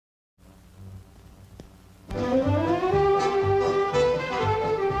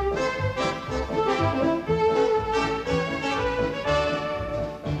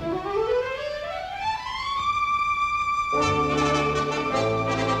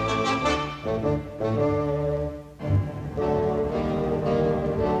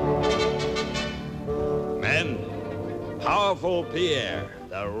powerful Pierre,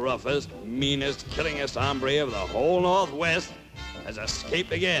 the roughest, meanest, killingest hombre of the whole Northwest, has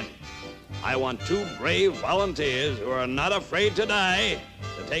escaped again. I want 2 brave volunteers who are not afraid to die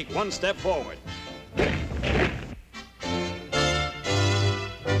to take 1 step forward.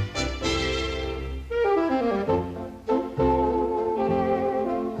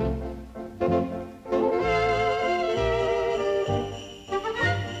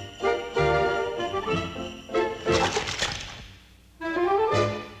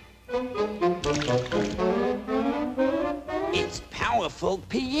 It's powerful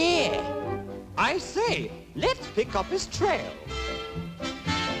Pierre. I say, let's pick up his trail.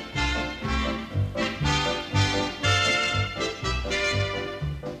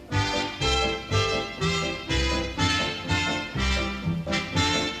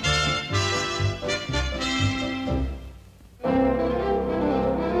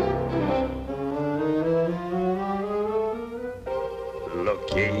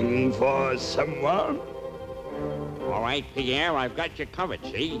 Looking for someone? All right, Pierre, I've got you covered,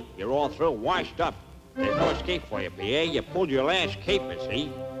 see? You're all through washed up. There's no escape for you, Pierre. You pulled your last caper,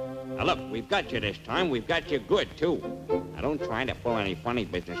 see? Now, look, we've got you this time. We've got you good, too. Now, don't try to pull any funny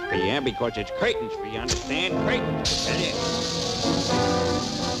business, Pierre, because it's curtains for you, understand? Curtains, I tell you.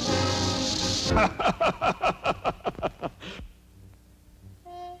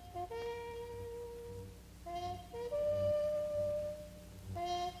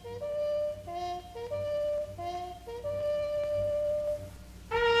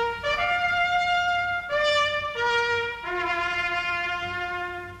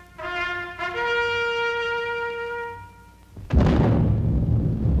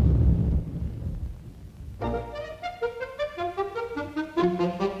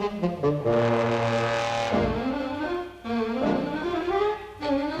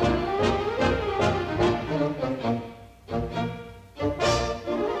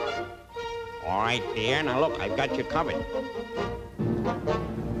 All right, Pierre, now look, I've got you covered.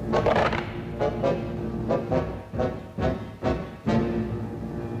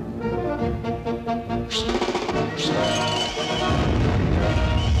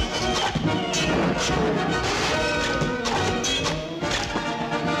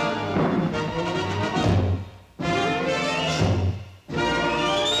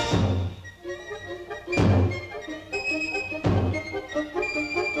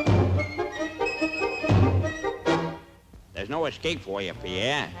 There's no escape for you,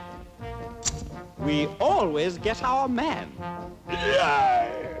 Pierre. We always get our man.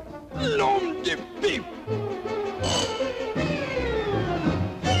 Nom de pipe!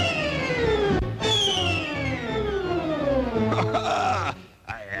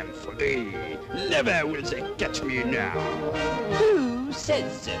 I am free. Never will they catch me now. Who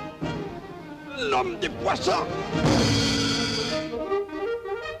says so? L'homme des poissons!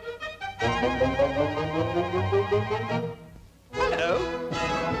 Hello.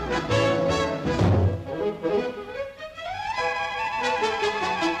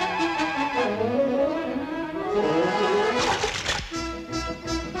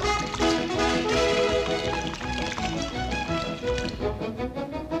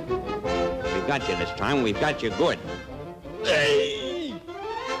 We've got you this time. We've got you good. Hey!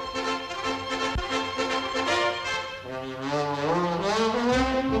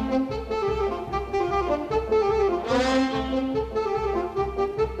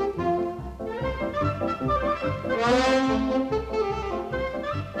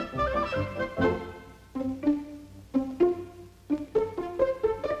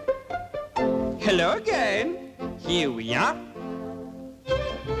 Hello again. Here we are.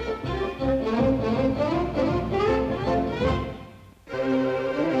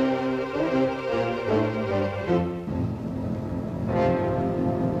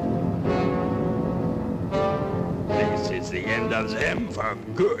 This is the end of them for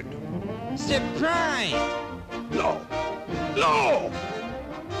good. Surprise! No! No!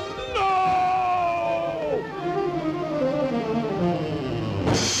 No!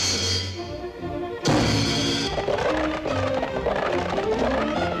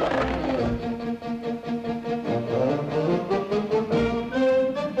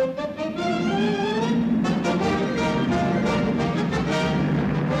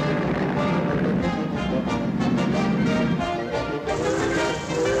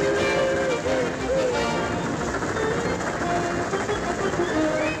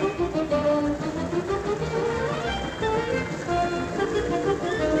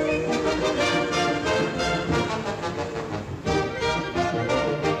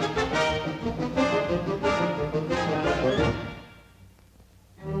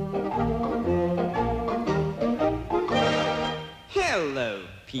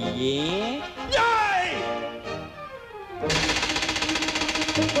 Pierre? Yay!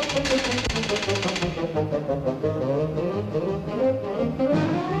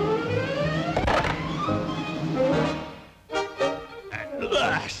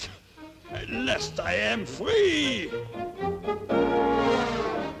 At last I am free.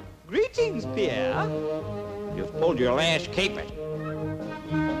 Greetings, Pierre. You've pulled your last caper.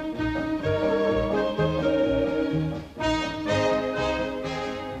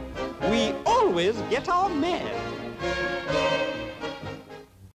 We always get our men.